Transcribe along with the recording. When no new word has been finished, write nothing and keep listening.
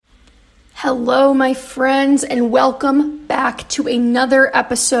Hello, my friends, and welcome back to another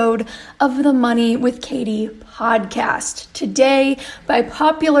episode of the Money with Katie podcast. Today, by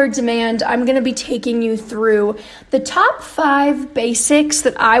popular demand, I'm going to be taking you through the top 5 basics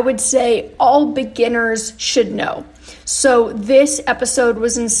that I would say all beginners should know. So this episode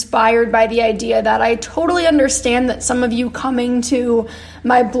was inspired by the idea that I totally understand that some of you coming to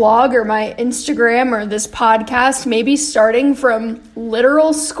my blog or my Instagram or this podcast may be starting from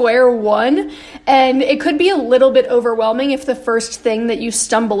literal square one, and it could be a little bit overwhelming if the first thing that you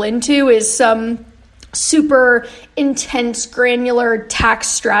stumble into is some super intense, granular tax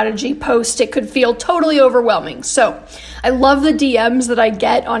strategy post. It could feel totally overwhelming. So I love the DMs that I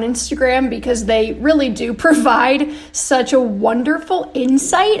get on Instagram because they really do provide such a wonderful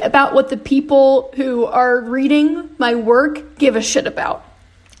insight about what the people who are reading my work give a shit about.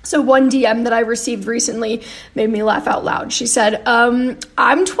 So one DM that I received recently made me laugh out loud. She said,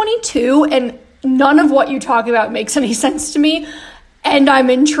 I'm 22 and none of what you talk about makes any sense to me. And I'm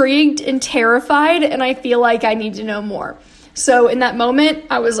intrigued and terrified, and I feel like I need to know more. So in that moment,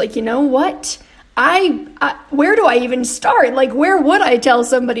 I was like, you know what? Where do I even start? Like, where would I tell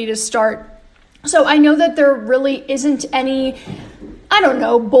somebody to start? So I know that there really isn't any,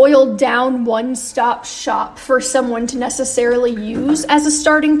 boiled down one-stop shop for someone to necessarily use as a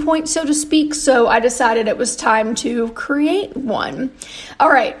starting point, so to speak. So I decided it was time to create one.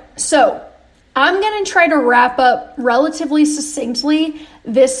 All right, so I'm going to try to wrap up relatively succinctly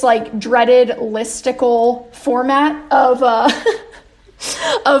this dreaded listicle format of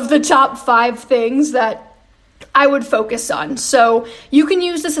of the top 5 things that I would focus on. So you can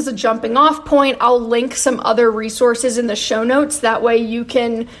use this as a jumping off point. I'll link some other resources in the show notes. That way you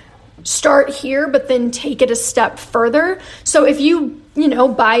can start here, but then take it a step further. So if you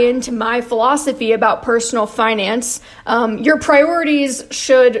buy into my philosophy about personal finance, your priorities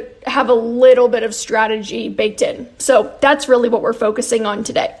should have a little bit of strategy baked in. So that's really what we're focusing on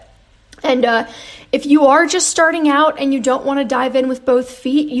today. And if you are just starting out and you don't want to dive in with both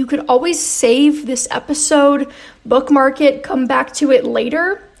feet, you could always save this episode, bookmark it, come back to it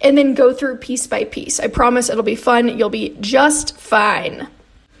later, and then go through piece by piece. I promise it'll be fun. You'll be just fine.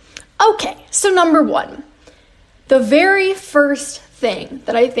 Okay, so number 1, the very first thing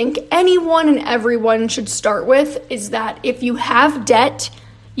that I think anyone and everyone should start with is that if you have debt,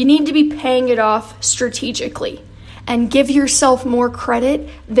 you need to be paying it off strategically and give yourself more credit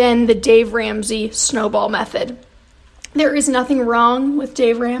than the Dave Ramsey snowball method. There is nothing wrong with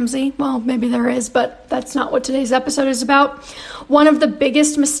Dave Ramsey. Well, maybe there is, but that's not what today's episode is about. One of the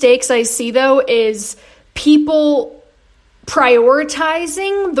biggest mistakes I see, though, is people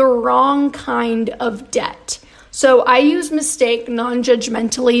prioritizing the wrong kind of debt. So I use mistake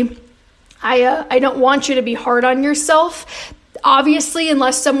non-judgmentally. I don't want you to be hard on yourself. Obviously,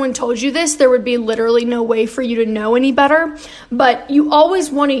 unless someone told you this, there would be literally no way for you to know any better. But you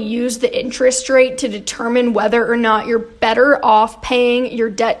always want to use the interest rate to determine whether or not you're better off paying your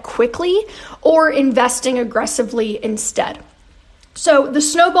debt quickly or investing aggressively instead. So the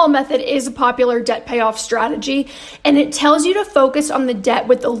snowball method is a popular debt payoff strategy, and it tells you to focus on the debt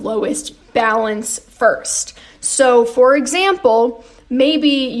with the lowest balance first. So for example, maybe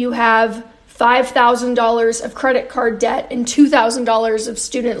you have $5,000 of credit card debt and $2,000 of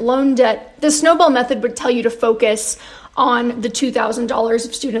student loan debt. The snowball method would tell you to focus on the $2,000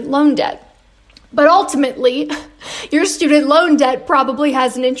 of student loan debt. But ultimately, your student loan debt probably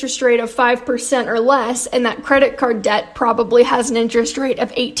has an interest rate of 5% or less, and that credit card debt probably has an interest rate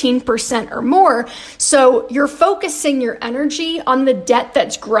of 18% or more. So you're focusing your energy on the debt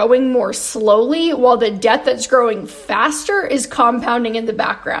that's growing more slowly, while the debt that's growing faster is compounding in the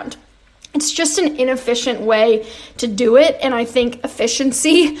background. It's just an inefficient way to do it, and I think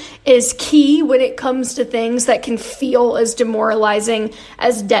efficiency is key when it comes to things that can feel as demoralizing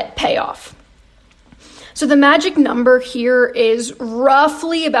as debt payoff. So the magic number here is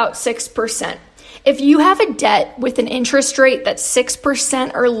roughly about 6%. If you have a debt with an interest rate that's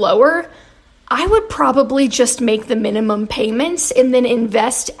 6% or lower, I would probably just make the minimum payments and then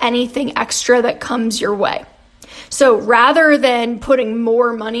invest anything extra that comes your way. So rather than putting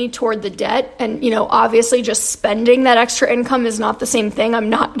more money toward the debt and, obviously just spending that extra income is not the same thing. I'm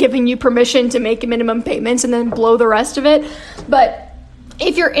not giving you permission to make minimum payments and then blow the rest of it. But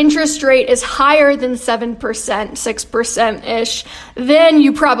if your interest rate is higher than 7%, 6%-ish, then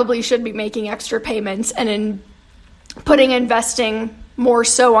you probably should be making extra payments and putting investing more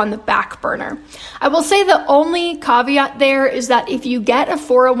so on the back burner. I will say the only caveat there is that if you get a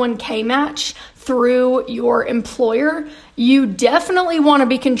 401k match through your employer, you definitely want to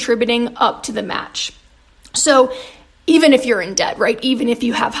be contributing up to the match. So even if you're in debt, right? Even if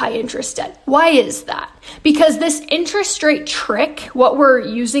you have high interest debt. Why is that? Because this interest rate trick, what we're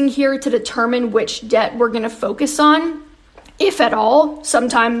using here to determine which debt we're going to focus on, if at all,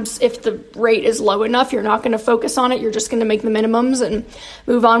 sometimes if the rate is low enough, you're not going to focus on it. You're just going to make the minimums and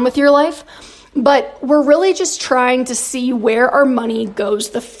move on with your life. But we're really just trying to see where our money goes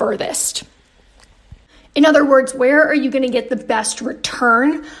the furthest. In other words, where are you going to get the best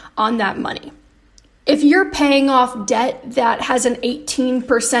return on that money? If you're paying off debt that has an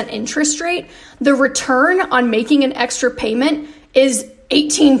 18% interest rate, the return on making an extra payment is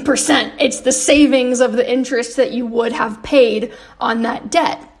 18%. It's the savings of the interest that you would have paid on that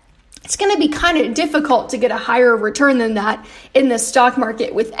debt. It's going to be kind of difficult to get a higher return than that in the stock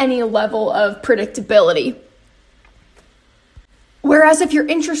market with any level of predictability. Whereas if your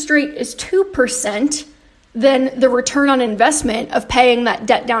interest rate is 2%, then the return on investment of paying that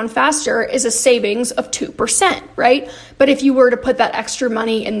debt down faster is a savings of 2%, right? But if you were to put that extra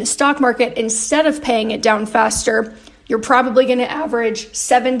money in the stock market instead of paying it down faster, you're probably going to average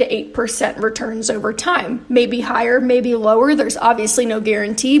 7 to 8% returns over time. Maybe higher, maybe lower. There's obviously no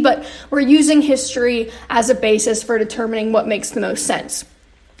guarantee, but we're using history as a basis for determining what makes the most sense.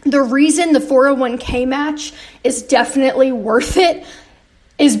 The reason the 401k match is definitely worth it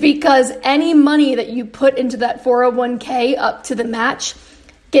is because any money that you put into that 401k up to the match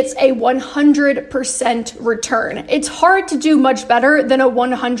gets a 100% return. It's hard to do much better than a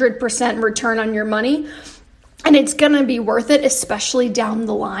 100% return on your money. And it's going to be worth it, especially down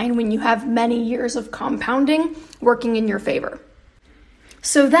the line when you have many years of compounding working in your favor.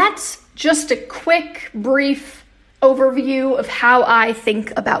 So that's just a quick, brief overview of how I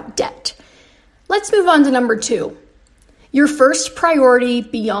think about debt. Let's move on to number 2. Your first priority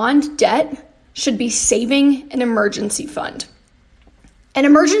beyond debt should be saving an emergency fund. An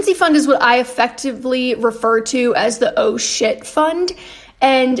emergency fund is what I effectively refer to as the oh shit fund.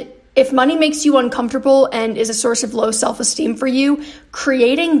 And if money makes you uncomfortable and is a source of low self-esteem for you,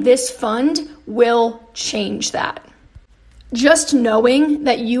 creating this fund will change that. Just knowing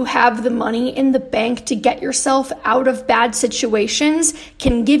that you have the money in the bank to get yourself out of bad situations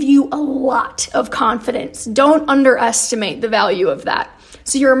can give you a lot of confidence. Don't underestimate the value of that.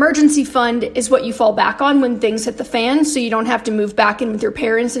 So your emergency fund is what you fall back on when things hit the fan, so you don't have to move back in with your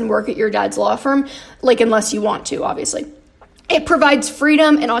parents and work at your dad's law firm, unless you want to, obviously. It provides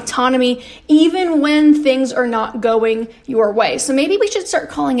freedom and autonomy even when things are not going your way. So maybe we should start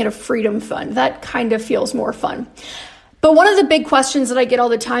calling it a freedom fund. That kind of feels more fun. But one of the big questions that I get all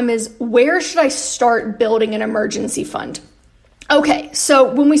the time is, where should I start building an emergency fund? Okay,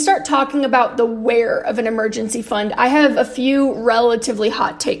 so when we start talking about the where of an emergency fund, I have a few relatively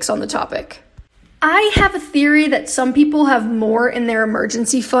hot takes on the topic. I have a theory that some people have more in their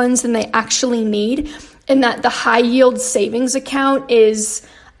emergency funds than they actually need, and that the high yield savings account is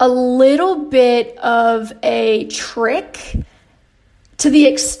a little bit of a trick to the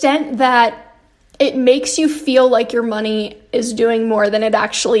extent that it makes you feel like your money is doing more than it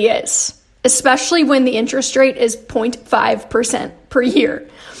actually is, especially when the interest rate is 0.5% per year.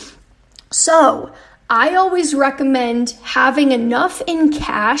 So I always recommend having enough in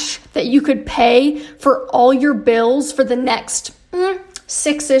cash that you could pay for all your bills for the next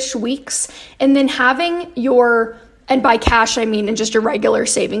 6-ish weeks, and then having your, and by cash I mean in just a regular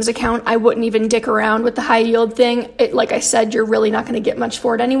savings account. I wouldn't even dick around with the high yield thing. Like I said, you're really not going to get much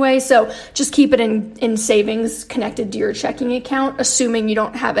for it anyway, so just keep it in savings connected to your checking account, assuming you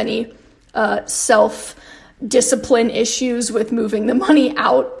don't have any self-discipline issues with moving the money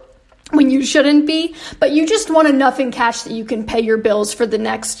out when you shouldn't be. But you just want enough in cash that you can pay your bills for the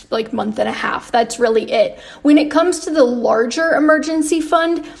next month and a half. That's really it. When it comes to the larger emergency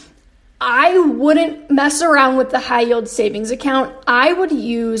fund, I wouldn't mess around with the high yield savings account. I would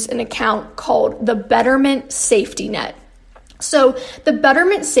use an account called the Betterment Safety Net. So the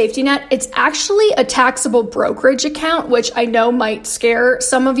Betterment Safety Net, it's actually a taxable brokerage account, which I know might scare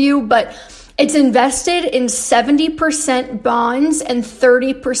some of you, but it's invested in 70% bonds and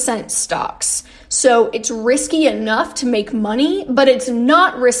 30% stocks. So it's risky enough to make money, but it's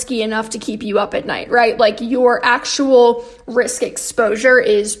not risky enough to keep you up at night, right? Your actual risk exposure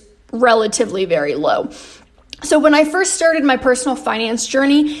is relatively very low. So when I first started my personal finance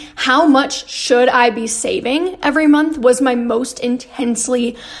journey, how much should I be saving every month was my most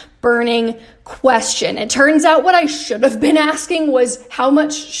intensely burning question. It turns out what I should have been asking was, how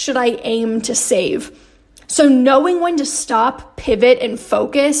much should I aim to save? So knowing when to stop, pivot, and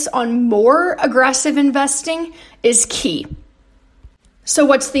focus on more aggressive investing is key. So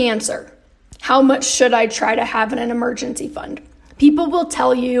what's the answer? How much should I try to have in an emergency fund? People will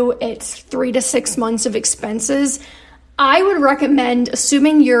tell you it's 3 to 6 months of expenses. I would recommend,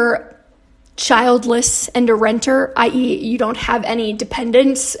 assuming you're childless and a renter, i.e. you don't have any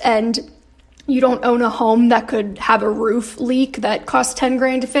dependents and you don't own a home that could have a roof leak that costs 10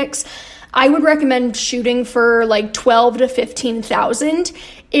 grand to fix, I would recommend shooting for like 12 to 15,000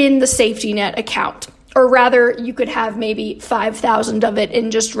 in the safety net account. Or rather, you could have maybe 5,000 of it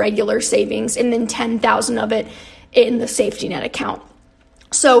in just regular savings and then 10,000 of it in the safety net account.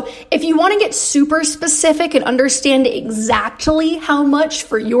 So if you want to get super specific and understand exactly how much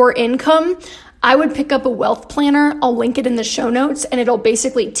for your income, I would pick up a wealth planner. I'll link it in the show notes, and it'll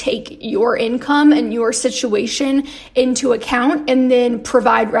basically take your income and your situation into account and then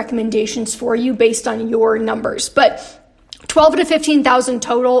provide recommendations for you based on your numbers. But 12 to 15,000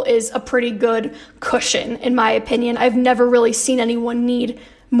 total is a pretty good cushion, in my opinion. I've never really seen anyone need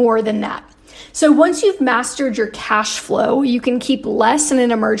more than that. So once you've mastered your cash flow, you can keep less in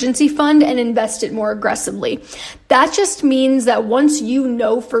an emergency fund and invest it more aggressively. That just means that once you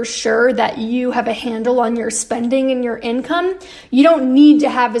know for sure that you have a handle on your spending and your income, you don't need to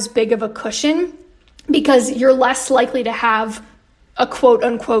have as big of a cushion because you're less likely to have a quote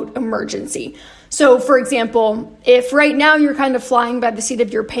unquote emergency. So for example, if right now you're kind of flying by the seat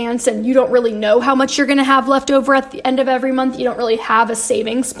of your pants and you don't really know how much you're going to have left over at the end of every month, you don't really have a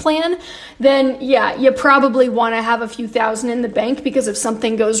savings plan, then yeah, you probably want to have a few thousand in the bank because if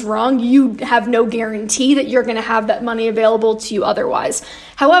something goes wrong, you have no guarantee that you're going to have that money available to you otherwise.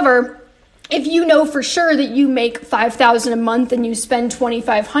 However, if you know for sure that you make $5,000 a month and you spend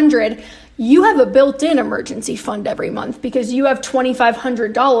 $2,500, you have a built-in emergency fund every month because you have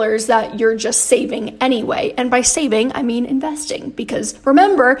 $2,500 that you're just saving anyway. And by saving, I mean investing, because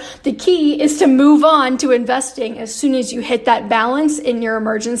remember, the key is to move on to investing as soon as you hit that balance in your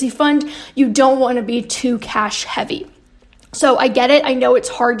emergency fund. You don't want to be too cash heavy. So I get it. I know it's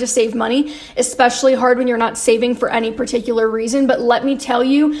hard to save money, especially hard when you're not saving for any particular reason. But let me tell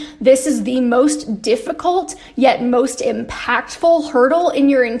you, this is the most difficult yet most impactful hurdle in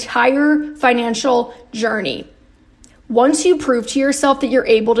your entire financial journey. Once you prove to yourself that you're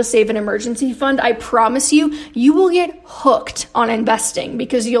able to save an emergency fund, I promise you, you will get hooked on investing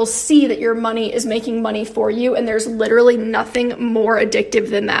because you'll see that your money is making money for you. And there's literally nothing more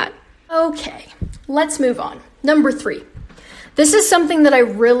addictive than that. Okay, let's move on. Number 3. This is something that I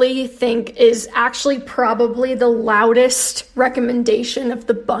really think is actually probably the loudest recommendation of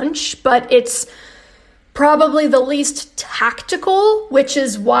the bunch, but it's probably the least tactical, which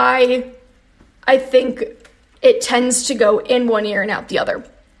is why I think it tends to go in one ear and out the other.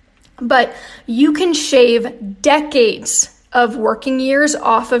 But you can shave decades of working years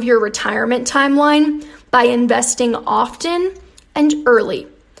off of your retirement timeline by investing often and early.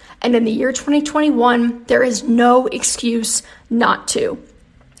 And in the year 2021, there is no excuse not to.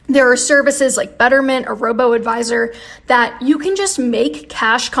 There are services like Betterment or Robo-Advisor that you can just make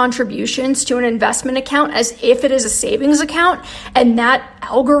cash contributions to an investment account as if it is a savings account, and that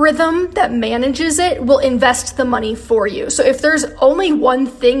algorithm that manages it will invest the money for you. So if there's only one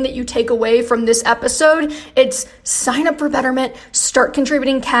thing that you take away from this episode, it's sign up for Betterment, start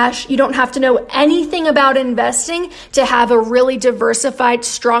contributing cash. You don't have to know anything about investing to have a really diversified,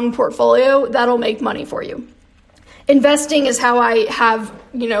 strong portfolio that'll make money for you. Investing is how I have,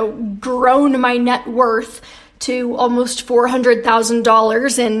 grown my net worth to almost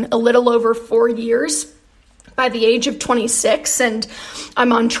 $400,000 in a little over 4 years by the age of 26. And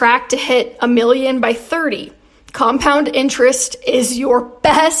I'm on track to hit $1 million by 30. Compound interest is your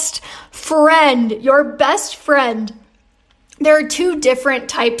best friend, There are 2 different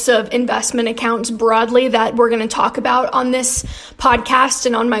types of investment accounts broadly that we're going to talk about on this podcast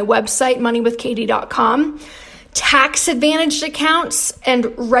and on my website, moneywithkatie.com. Tax-advantaged accounts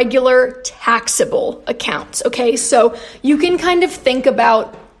and regular taxable accounts, okay? So you can kind of think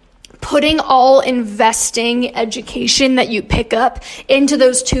about putting all investing education that you pick up into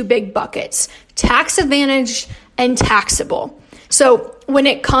those 2 big buckets, tax-advantaged and taxable. So when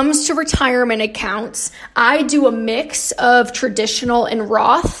it comes to retirement accounts, I do a mix of traditional and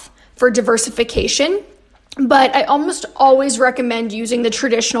Roth for diversification. But I almost always recommend using the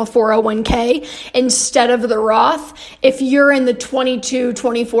traditional 401k instead of the Roth if you're in the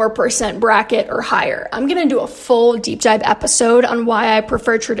 22-24% bracket or higher. I'm going to do a full deep dive episode on why I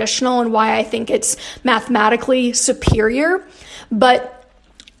prefer traditional and why I think it's mathematically superior. But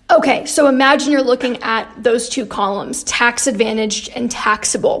okay, so imagine you're looking at those 2 columns, tax advantaged and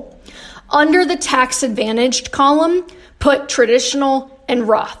taxable. Under the tax advantaged column, put traditional and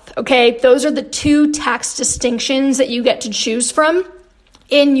Roth, okay? Those are the 2 tax distinctions that you get to choose from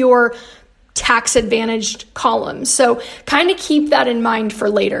in your tax advantaged column. So kind of keep that in mind for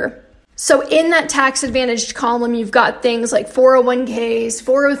later. So in that tax advantaged column, you've got things like 401ks,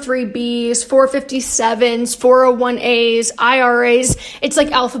 403bs, 457s, 401as, IRAs. It's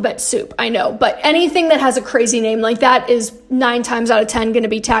like alphabet soup, I know, but anything that has a crazy name like that is 9 times out of 10 going to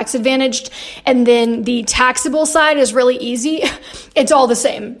be tax advantaged. And then the taxable side is really easy. It's all the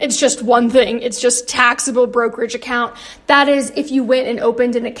same. It's just one thing. It's just taxable brokerage account. That is, if you went and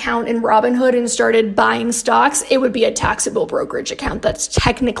opened an account in Robinhood and started buying stocks, it would be a taxable brokerage account. That's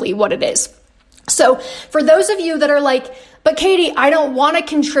technically what it is. So for those of you that are like, but Katie, I don't want to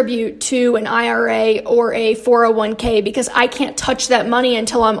contribute to an IRA or a 401k because I can't touch that money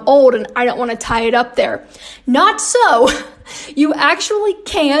until I'm old and I don't want to tie it up there. Not so. You actually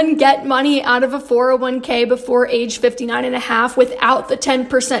can get money out of a 401k before age 59 and a half without the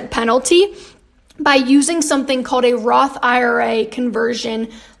 10% penalty by using something called a Roth IRA conversion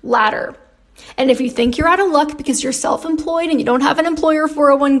ladder. And if you think you're out of luck because you're self-employed and you don't have an employer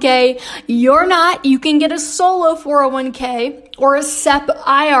 401k, you're not. You can get a solo 401k or a SEP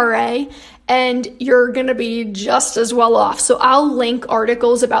IRA, and you're going to be just as well off. So I'll link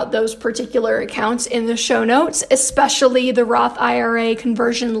articles about those particular accounts in the show notes, especially the Roth IRA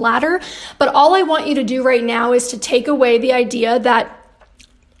conversion ladder. But all I want you to do right now is to take away the idea that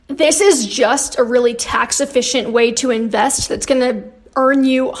this is just a really tax efficient way to invest that's going to earn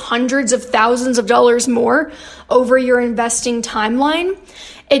you hundreds of thousands of dollars more over your investing timeline.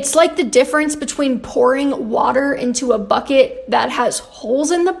 It's like the difference between pouring water into a bucket that has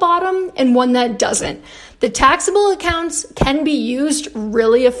holes in the bottom and one that doesn't. The taxable accounts can be used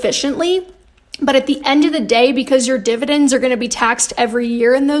really efficiently, but at the end of the day, because your dividends are going to be taxed every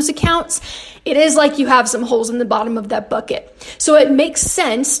year in those accounts, it is like you have some holes in the bottom of that bucket. So it makes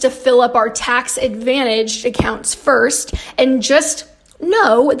sense to fill up our tax advantaged accounts first and just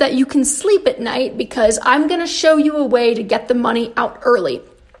know that you can sleep at night, because I'm going to show you a way to get the money out early.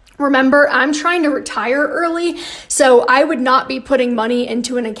 Remember, I'm trying to retire early, so I would not be putting money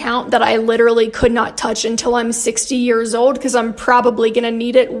into an account that I literally could not touch until I'm 60 years old, because I'm probably going to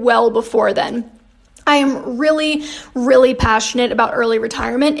need it well before then. I am really, really passionate about early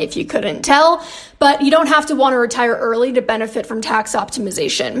retirement, if you couldn't tell, but you don't have to want to retire early to benefit from tax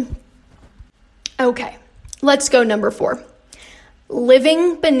optimization. Okay, let's go number 4.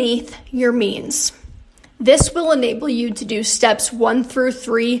 Living beneath your means. This will enable you to do steps 1 through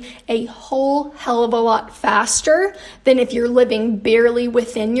 3 a whole hell of a lot faster than if you're living barely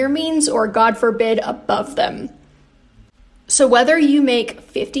within your means or, God forbid, above them. So whether you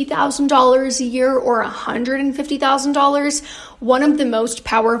make $50,000 a year or $150,000, one of the most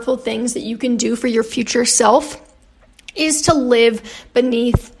powerful things that you can do for your future self is to live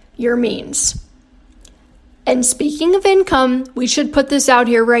beneath your means. And speaking of income, we should put this out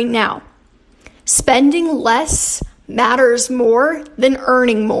here right now. Spending less matters more than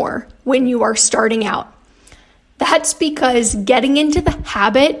earning more when you are starting out. That's because getting into the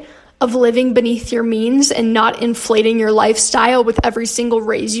habit of living beneath your means and not inflating your lifestyle with every single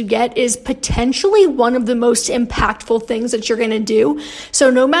raise you get is potentially one of the most impactful things that you're going to do. So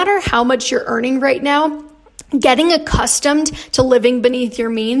no matter how much you're earning right now, getting accustomed to living beneath your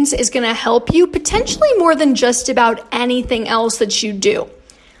means is going to help you potentially more than just about anything else that you do.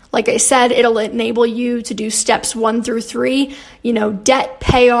 Like I said, it'll enable you to do steps 1 through 3, debt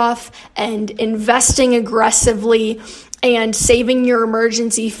payoff and investing aggressively and saving your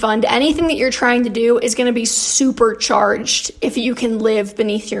emergency fund. Anything that you're trying to do is going to be supercharged if you can live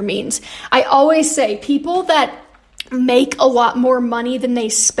beneath your means. I always say people that make a lot more money than they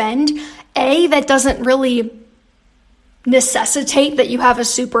spend, that doesn't really necessitate that you have a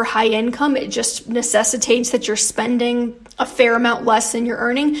super high income. It just necessitates that you're spending a fair amount less than you're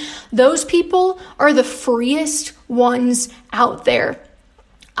earning. Those people are the freest ones out there.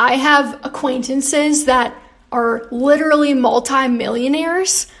 I have acquaintances that are literally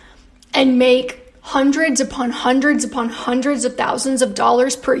multi-millionaires and make hundreds upon hundreds upon hundreds of thousands of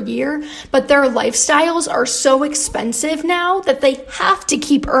dollars per year, but their lifestyles are so expensive now that they have to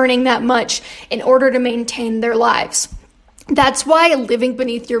keep earning that much in order to maintain their lives. That's why living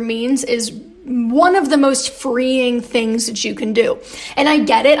beneath your means is one of the most freeing things that you can do. And I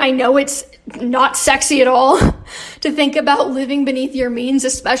get it. I know it's not sexy at all to think about living beneath your means,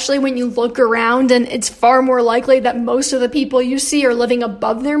 especially when you look around and it's far more likely that most of the people you see are living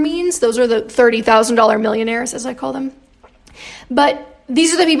above their means. Those are the $30,000 millionaires, as I call them. But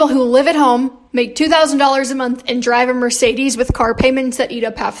these are the people who live at home, make $2,000 a month, and drive a Mercedes with car payments that eat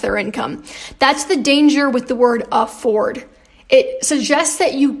up half their income. That's the danger with the word afford. It suggests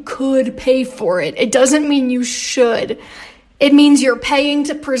that you could pay for it. It doesn't mean you should. It means you're paying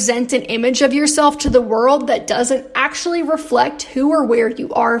to present an image of yourself to the world that doesn't actually reflect who or where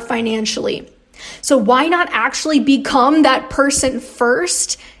you are financially. So why not actually become that person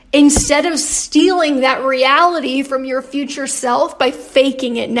first instead of stealing that reality from your future self by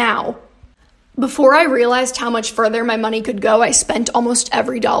faking it now? Before I realized how much further my money could go, I spent almost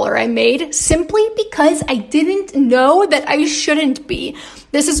every dollar I made simply because I didn't know that I shouldn't be.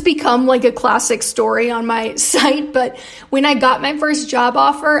 This has become like a classic story on my site, but when I got my first job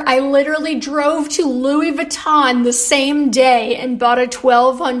offer, I literally drove to Louis Vuitton the same day and bought a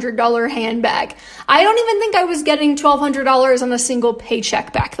 $1,200 handbag. I don't even think I was getting $1,200 on a single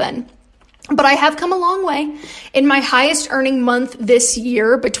paycheck back then. But I have come a long way. In my highest earning month this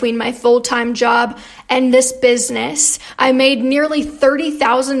year, between my full-time job and this business, I made nearly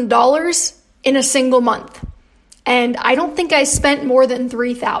 $30,000 in a single month. And I don't think I spent more than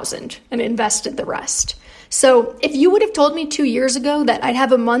 $3,000 and invested the rest. So if you would have told me 2 years ago that I'd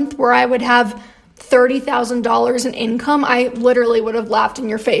have a month where I would have $30,000 in income, I literally would have laughed in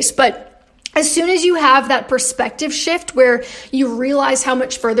your face. But as soon as you have that perspective shift where you realize how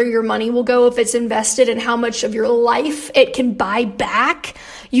much further your money will go if it's invested and how much of your life it can buy back,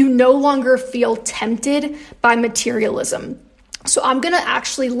 you no longer feel tempted by materialism. So I'm going to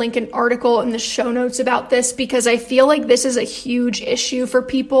actually link an article in the show notes about this because I feel like this is a huge issue for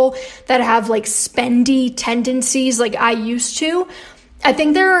people that have like spendy tendencies like I used to. I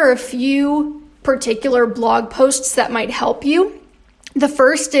think there are a few particular blog posts that might help you. The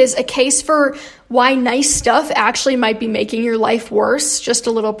first is a case for why nice stuff actually might be making your life worse. Just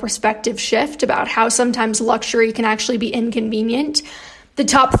a little perspective shift about how sometimes luxury can actually be inconvenient. The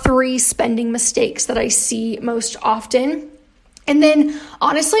top 3 spending mistakes that I see most often. And then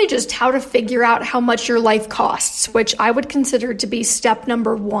honestly, just how to figure out how much your life costs, which I would consider to be step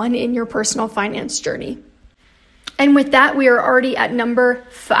number 1 in your personal finance journey. And with that, we are already at number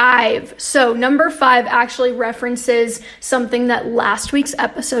 5. So number 5 actually references something that last week's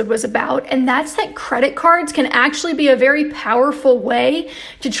episode was about, and that's that credit cards can actually be a very powerful way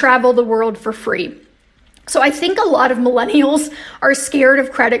to travel the world for free. So I think a lot of millennials are scared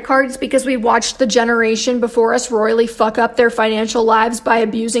of credit cards because we watched the generation before us royally fuck up their financial lives by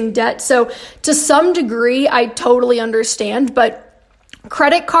abusing debt. So to some degree, I totally understand, but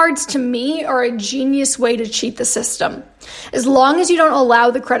credit cards to me are a genius way to cheat the system. As long as you don't allow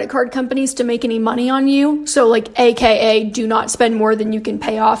the credit card companies to make any money on you, so like AKA do not spend more than you can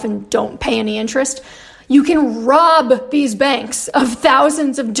pay off and don't pay any interest, you can rob these banks of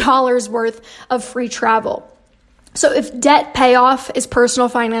thousands of dollars worth of free travel. So if debt payoff is personal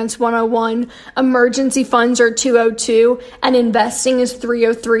finance 101, emergency funds are 202, and investing is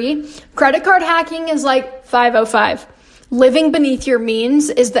 303, credit card hacking is like 505. Living beneath your means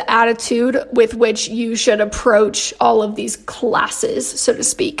is the attitude with which you should approach all of these classes, so to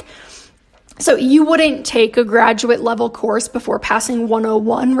speak. So you wouldn't take a graduate level course before passing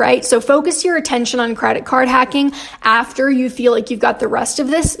 101, right? So focus your attention on credit card hacking after you feel like you've got the rest of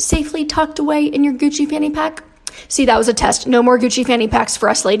this safely tucked away in your Gucci fanny pack. See, that was a test. No more Gucci fanny packs for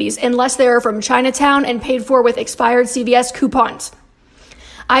us ladies, unless they are from Chinatown and paid for with expired CVS coupons.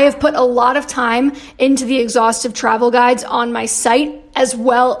 I have put a lot of time into the exhaustive travel guides on my site, as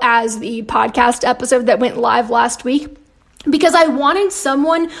well as the podcast episode that went live last week, because I wanted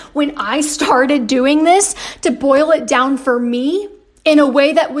someone, when I started doing this, to boil it down for me in a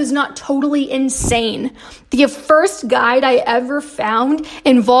way that was not totally insane. The first guide I ever found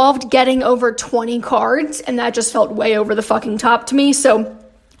involved getting over 20 cards, and that just felt way over the fucking top to me. So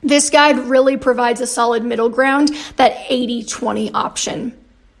this guide really provides a solid middle ground, that 80-20 option.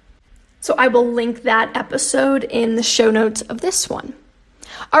 So I will link that episode in the show notes of this one.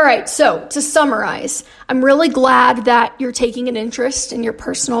 All right, so to summarize, I'm really glad that you're taking an interest in your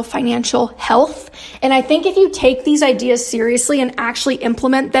personal financial health. And I think if you take these ideas seriously and actually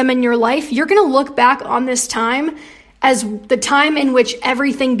implement them in your life, you're going to look back on this time as the time in which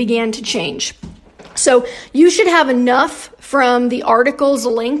everything began to change. So you should have enough from the articles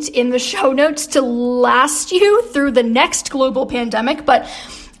linked in the show notes to last you through the next global pandemic, but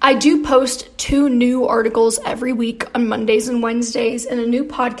I do post 2 new articles every week on Mondays and Wednesdays and a new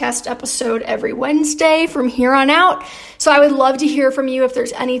podcast episode every Wednesday from here on out. So I would love to hear from you if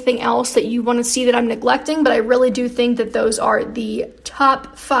there's anything else that you want to see that I'm neglecting, but I really do think that those are the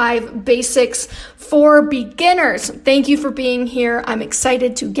top 5 basics for beginners. Thank you for being here. I'm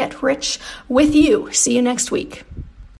excited to get rich with you. See you next week.